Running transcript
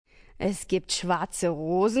Es gibt schwarze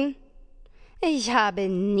Rosen? Ich habe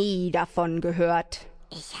nie davon gehört.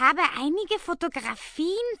 Ich habe einige Fotografien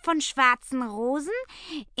von schwarzen Rosen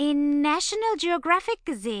in National Geographic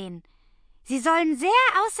gesehen. Sie sollen sehr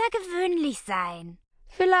außergewöhnlich sein.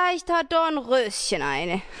 Vielleicht hat DornrÄ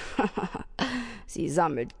eine. Sie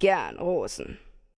sammelt gern Rosen.